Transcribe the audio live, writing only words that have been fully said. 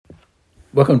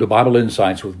Welcome to Bible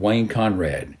Insights with Wayne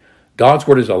Conrad. God's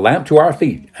Word is a lamp to our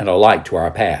feet and a light to our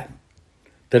path.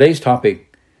 Today's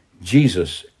topic,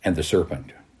 Jesus and the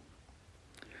Serpent.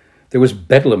 There was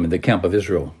bedlam in the camp of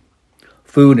Israel.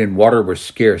 Food and water were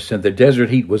scarce, and the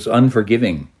desert heat was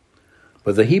unforgiving.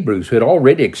 But the Hebrews, who had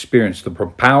already experienced the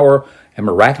power and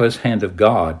miraculous hand of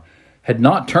God, had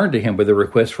not turned to him with a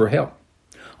request for help.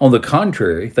 On the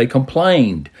contrary, they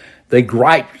complained. They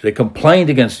griped. They complained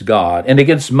against God and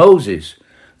against Moses.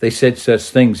 They said such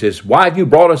things as, "Why have you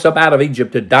brought us up out of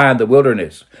Egypt to die in the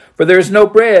wilderness? For there is no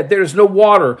bread, there is no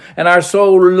water, and our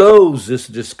soul loathes this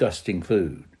disgusting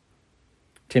food."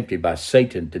 Tempted by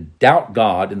Satan to doubt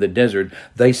God in the desert,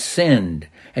 they sinned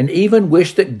and even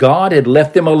wished that God had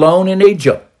left them alone in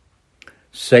Egypt.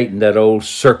 Satan, that old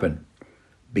serpent,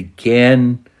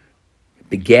 begat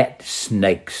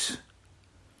snakes,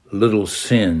 little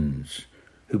sins,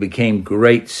 who became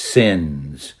great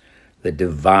sins that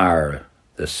devour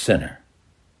the sinner.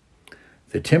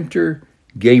 The tempter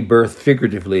gave birth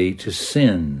figuratively to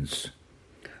sins.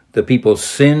 The people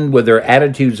sinned with their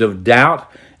attitudes of doubt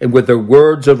and with their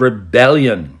words of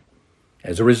rebellion.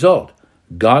 As a result,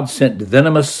 God sent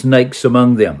venomous snakes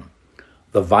among them.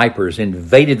 The vipers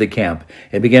invaded the camp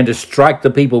and began to strike the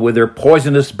people with their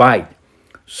poisonous bite.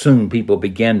 Soon people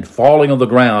began falling on the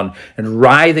ground and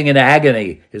writhing in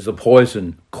agony as the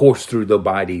poison coursed through their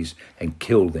bodies and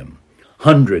killed them.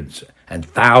 Hundreds and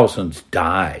thousands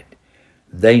died.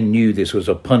 They knew this was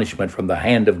a punishment from the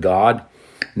hand of God.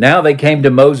 Now they came to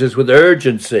Moses with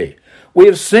urgency. "We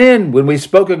have sinned when we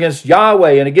spoke against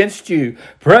Yahweh and against you.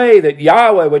 Pray that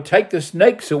Yahweh would take the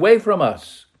snakes away from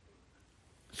us."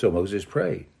 So Moses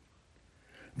prayed.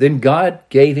 Then God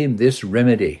gave him this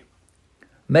remedy.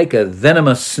 "Make a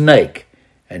venomous snake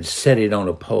and set it on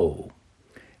a pole.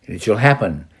 And it shall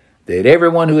happen that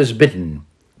everyone who is bitten,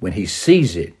 when he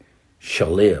sees it,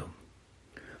 shall live."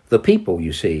 The people,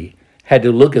 you see, had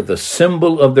to look at the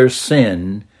symbol of their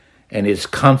sin and its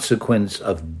consequence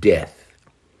of death.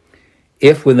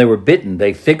 If, when they were bitten,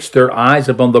 they fixed their eyes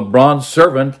upon the bronze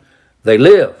serpent, they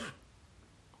lived.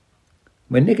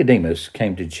 When Nicodemus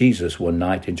came to Jesus one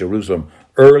night in Jerusalem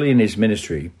early in his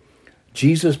ministry,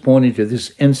 Jesus pointed to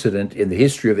this incident in the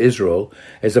history of Israel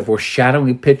as a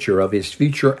foreshadowing picture of his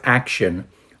future action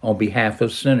on behalf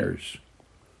of sinners.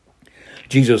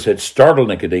 Jesus had startled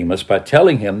Nicodemus by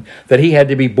telling him that he had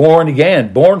to be born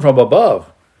again, born from above.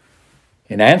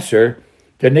 In answer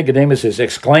to Nicodemus'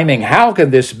 exclaiming, "How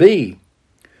can this be?"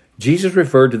 Jesus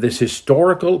referred to this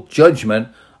historical judgment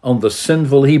on the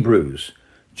sinful Hebrews.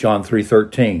 John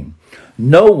 3:13.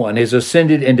 "No one has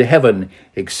ascended into heaven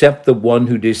except the one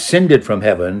who descended from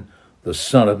heaven, the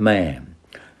Son of Man.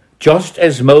 Just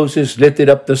as Moses lifted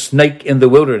up the snake in the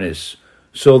wilderness,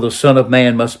 so the Son of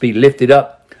Man must be lifted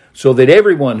up, so that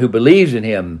everyone who believes in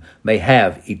him may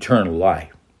have eternal life."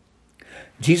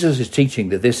 Jesus is teaching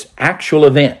that this actual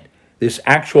event, this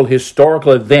actual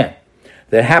historical event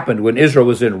that happened when Israel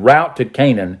was en route to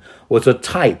Canaan, was a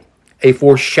type, a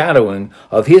foreshadowing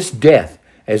of his death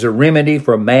as a remedy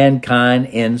for mankind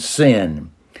in sin,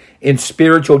 in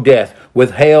spiritual death,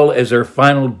 with hell as their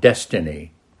final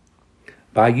destiny.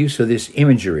 By use of this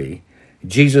imagery,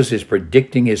 Jesus is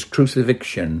predicting his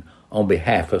crucifixion on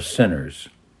behalf of sinners.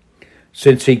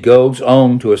 Since he goes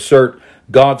on to assert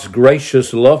God's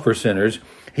gracious love for sinners,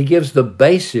 he gives the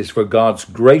basis for God's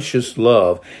gracious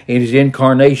love in his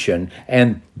incarnation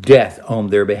and death on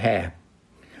their behalf.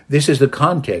 This is the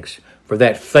context for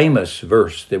that famous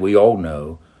verse that we all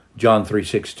know, John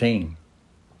 3:16.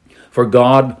 "For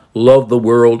God loved the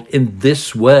world in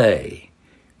this way."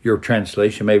 Your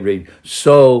translation may read,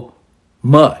 "so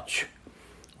much,"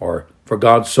 or "for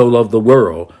God so loved the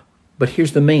world." But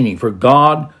here's the meaning. For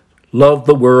God loved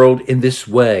the world in this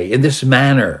way, in this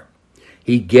manner.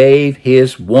 He gave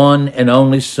his one and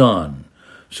only Son,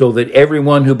 so that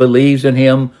everyone who believes in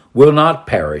him will not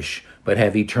perish, but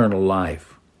have eternal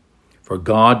life. For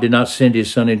God did not send his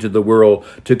Son into the world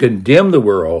to condemn the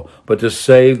world, but to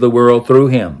save the world through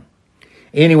him.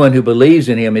 Anyone who believes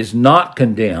in him is not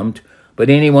condemned, but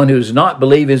anyone who does not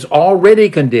believe is already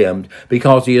condemned,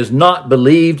 because he has not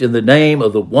believed in the name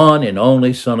of the one and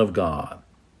only Son of God.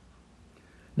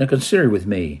 Now consider with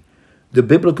me the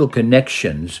biblical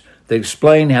connections that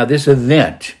explain how this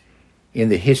event in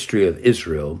the history of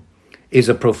Israel is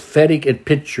a prophetic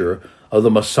picture of the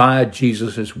Messiah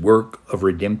Jesus' work of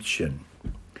redemption.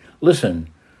 Listen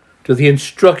to the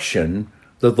instruction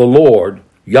that the Lord,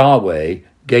 Yahweh,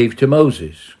 gave to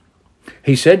Moses.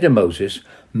 He said to Moses,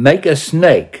 "Make a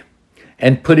snake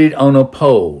and put it on a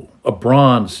pole, a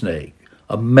bronze snake,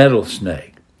 a metal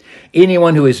snake.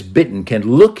 Anyone who is bitten can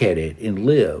look at it and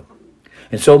live."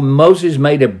 And so Moses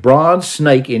made a bronze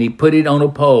snake, and he put it on a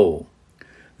pole.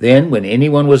 Then, when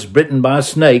anyone was bitten by a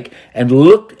snake and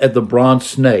looked at the bronze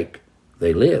snake,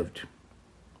 they lived.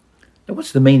 Now,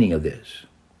 what's the meaning of this?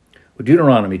 Well,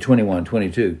 Deuteronomy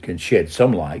 21:22 can shed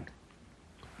some light.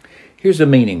 Here's the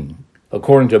meaning,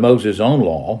 according to Moses' own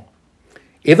law.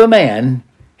 If a man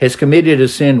has committed a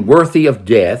sin worthy of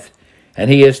death, and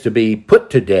he is to be put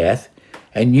to death,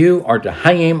 and you are to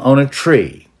hang him on a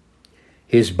tree,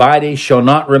 his body shall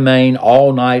not remain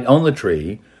all night on the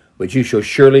tree, but you shall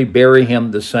surely bury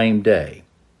him the same day.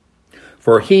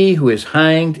 For he who is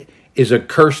hanged is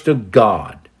accursed of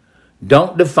God.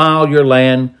 Don't defile your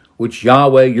land, which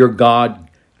Yahweh your God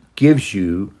gives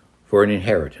you for an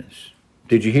inheritance.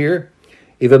 Did you hear?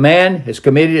 If a man has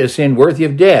committed a sin worthy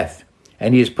of death,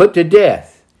 and he is put to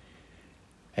death,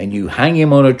 and you hang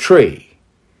him on a tree,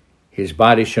 his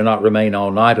body shall not remain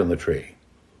all night on the tree,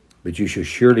 but you shall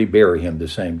surely bury him the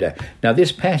same day. Now,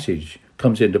 this passage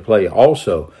comes into play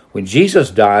also when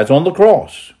Jesus dies on the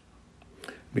cross,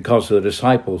 because the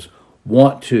disciples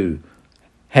want to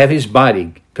have his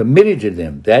body committed to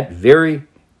them that very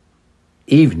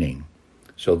evening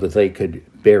so that they could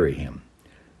bury him.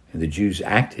 And the Jews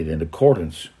acted in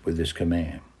accordance with this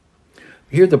command.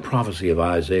 Hear the prophecy of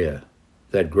Isaiah,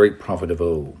 that great prophet of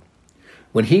old.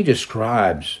 When he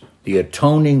describes the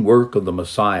atoning work of the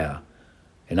Messiah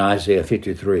in Isaiah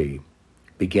 53,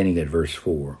 beginning at verse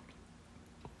 4.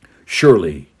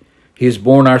 Surely he has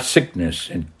borne our sickness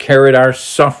and carried our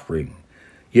suffering,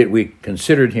 yet we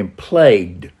considered him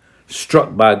plagued,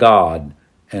 struck by God,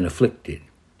 and afflicted.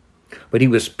 But he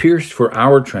was pierced for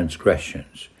our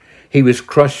transgressions. He was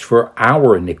crushed for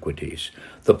our iniquities.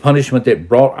 The punishment that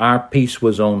brought our peace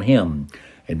was on him,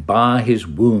 and by his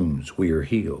wounds we are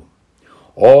healed.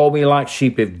 All we like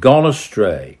sheep have gone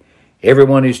astray.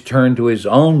 Everyone is turned to his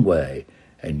own way,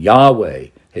 and Yahweh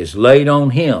has laid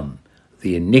on him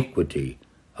the iniquity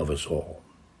of us all.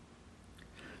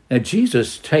 Now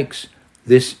Jesus takes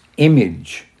this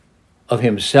image of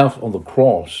himself on the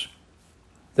cross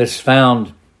that's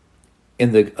found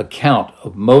in the account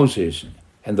of Moses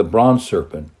and the bronze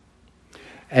serpent,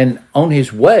 and on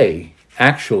his way,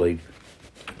 actually,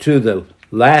 to the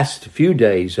last few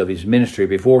days of his ministry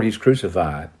before he's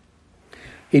crucified,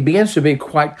 he begins to be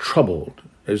quite troubled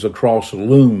as the cross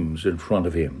looms in front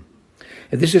of him.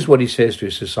 And this is what he says to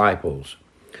his disciples.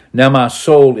 Now my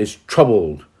soul is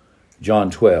troubled, John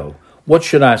 12. What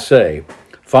should I say?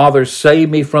 Father, save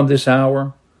me from this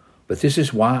hour. But this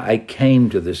is why I came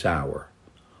to this hour.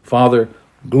 Father,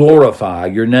 glorify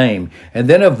your name. And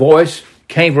then a voice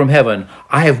came from heaven.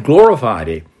 I have glorified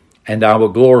it, and I will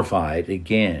glorify it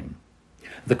again.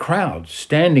 The crowd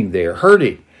standing there heard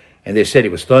it, and they said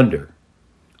it was thunder.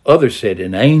 Others said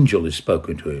an angel has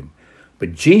spoken to him.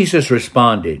 But Jesus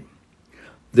responded,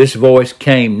 this voice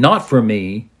came not for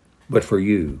me, but for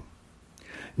you.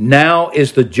 Now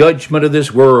is the judgment of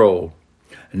this world.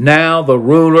 Now the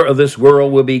ruler of this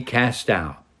world will be cast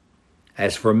out.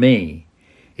 As for me,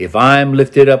 if I am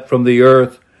lifted up from the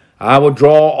earth, I will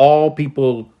draw all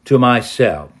people to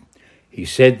myself. He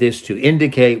said this to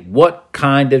indicate what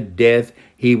kind of death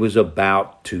he was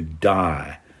about to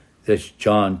die. That's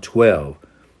John 12,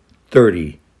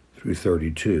 30 through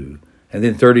 32. And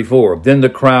then 34. Then the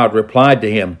crowd replied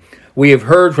to him, we have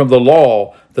heard from the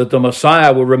law that the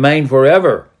Messiah will remain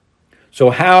forever. So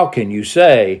how can you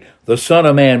say the Son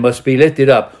of Man must be lifted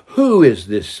up? Who is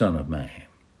this Son of Man?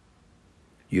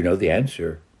 You know the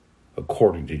answer,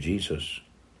 according to Jesus.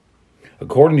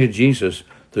 According to Jesus,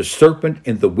 the serpent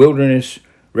in the wilderness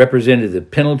represented the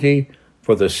penalty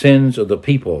for the sins of the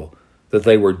people that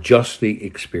they were justly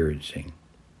experiencing.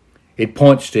 It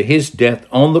points to his death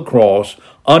on the cross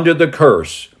under the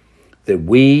curse that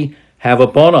we have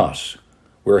upon us,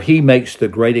 where he makes the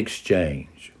great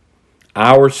exchange.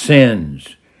 Our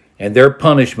sins and their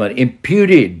punishment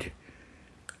imputed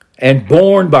and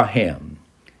borne by him,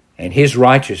 and his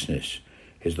righteousness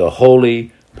is the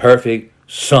holy, perfect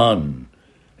Son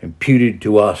imputed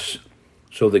to us,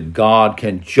 so that God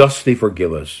can justly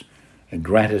forgive us and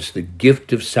grant us the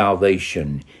gift of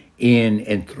salvation in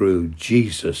and through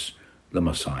Jesus the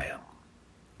Messiah.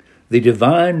 The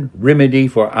divine remedy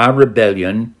for our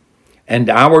rebellion and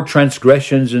our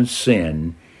transgressions and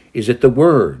sin is that the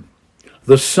Word,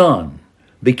 the Son,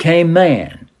 became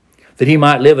man, that he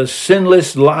might live a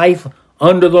sinless life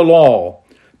under the law,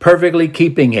 perfectly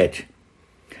keeping it,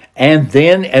 and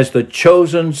then as the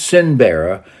chosen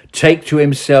sin-bearer, take to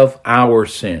himself our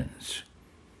sins.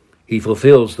 He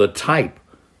fulfills the type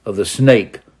of the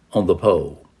snake on the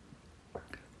pole.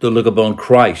 To look upon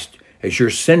Christ as your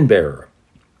sin-bearer,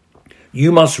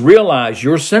 you must realize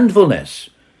your sinfulness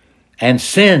and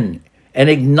sin and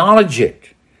acknowledge it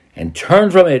and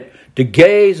turn from it to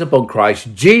gaze upon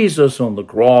Christ Jesus on the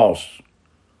cross.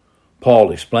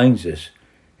 Paul explains this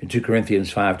in 2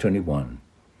 Corinthians 5:21.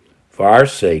 For our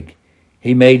sake,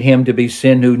 he made him to be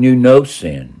sin who knew no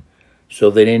sin,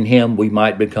 so that in him we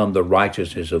might become the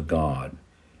righteousness of God.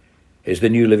 As the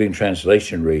New Living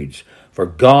Translation reads, for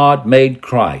God made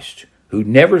Christ, who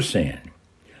never sinned,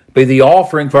 be the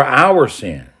offering for our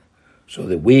sin, so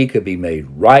that we could be made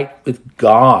right with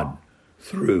God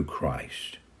through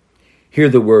Christ. Hear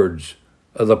the words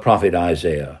of the prophet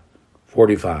Isaiah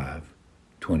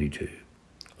 45:22.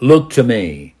 Look to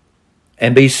me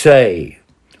and be saved,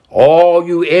 all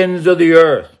you ends of the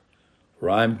earth, for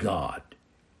I am God,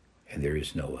 and there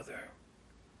is no other.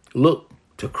 Look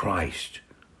to Christ.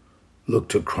 Look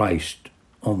to Christ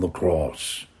on the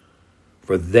cross,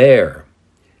 for there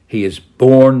he has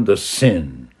borne the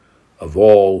sin of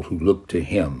all who look to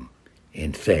him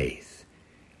in faith.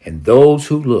 And those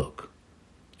who look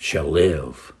shall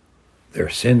live, their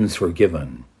sins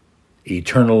forgiven,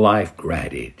 eternal life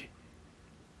granted.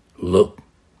 Look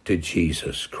to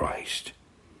Jesus Christ.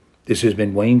 This has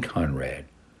been Wayne Conrad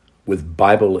with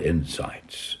Bible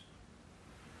Insights.